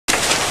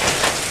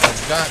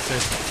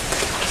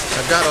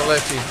I've got to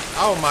let you,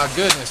 oh my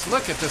goodness,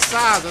 look at the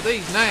size of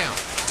these now.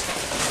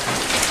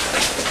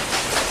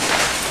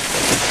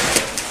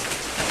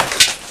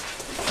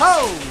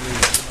 Holy.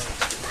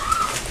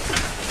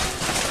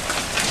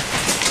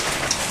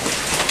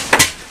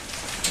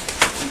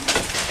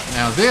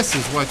 Now this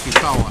is what you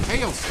call a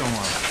hailstorm.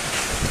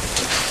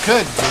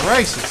 Good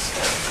gracious.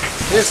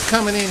 It's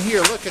coming in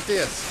here, look at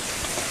this.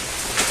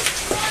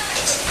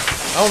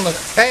 On the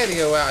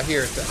patio out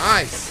here, the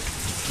ice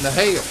and the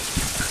hail.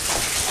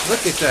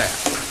 Look at that.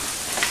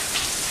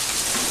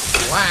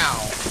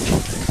 Wow.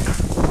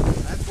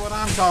 That's what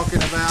I'm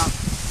talking about.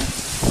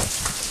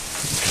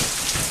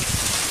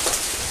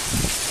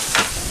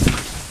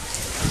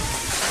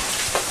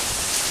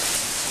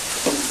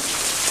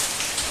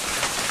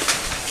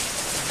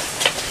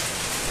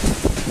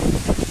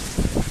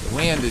 The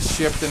wind is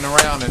shifting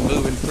around and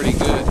moving pretty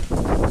good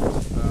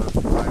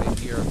right in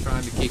here. I'm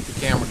trying to keep the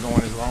camera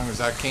going as long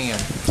as I can.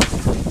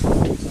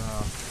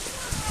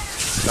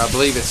 I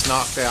believe it's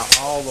knocked out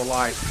all the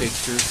light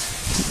fixtures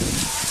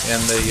in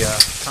the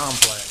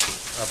complex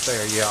up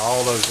there. Yeah,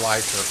 all those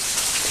lights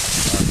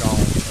are gone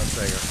up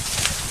there.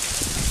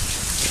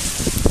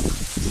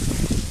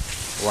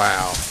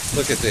 Wow,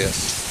 look at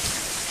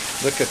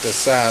this. Look at the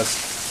size.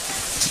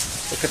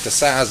 Look at the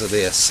size of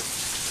this.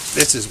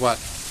 This is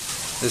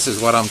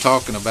what I'm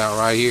talking about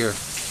right here.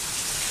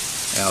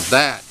 Now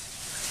that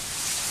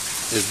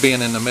is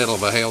being in the middle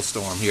of a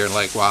hailstorm here in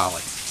Lake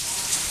Wylie.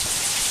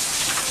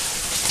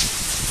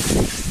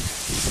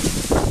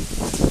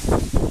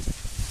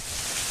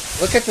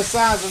 Look at the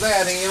size of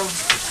that, Em.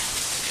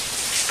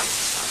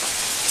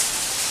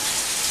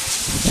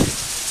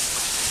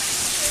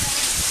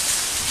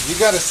 You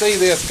got to see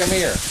this. Come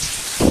here.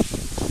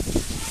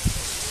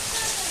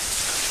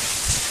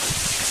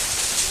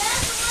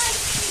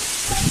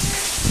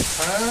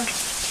 Huh?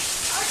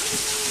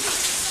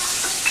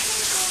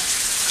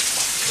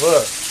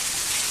 Look.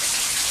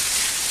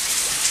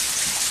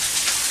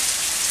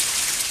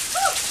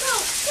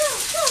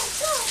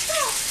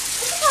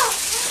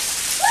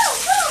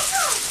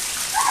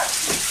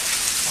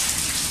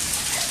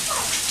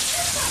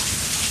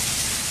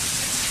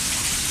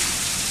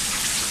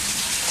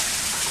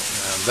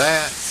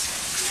 That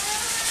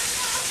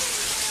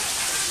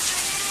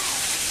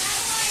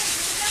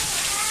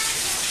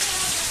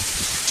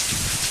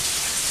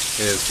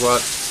is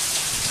what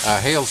a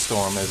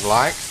hailstorm is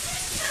like.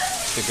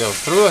 To go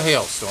through a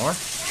hailstorm.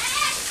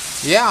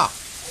 Yeah.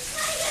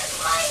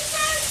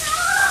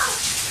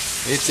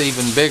 It's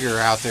even bigger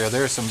out there.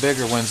 There's some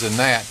bigger ones than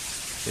that.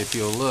 If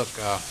you'll look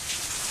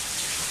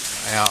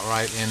out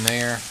right in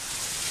there.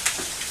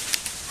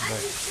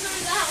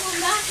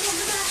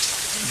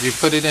 Did you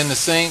put it in the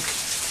sink?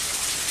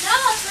 No,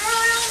 I threw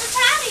it on the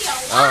patio.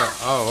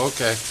 Oh,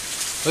 okay.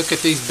 Look at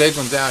these big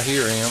ones out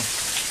here, Em.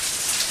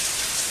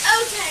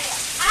 Okay,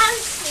 I'm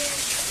scared.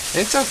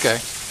 It's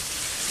okay.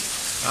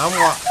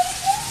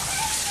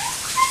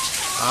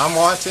 I'm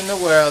watching the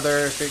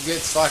weather. If it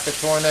gets like a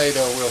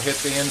tornado, we'll hit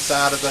the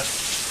inside of the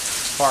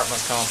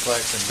apartment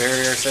complex and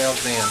bury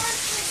ourselves in.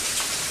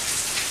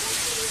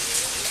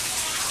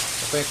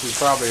 I think we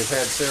probably have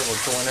had several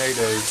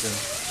tornadoes in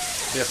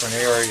different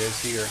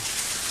areas here.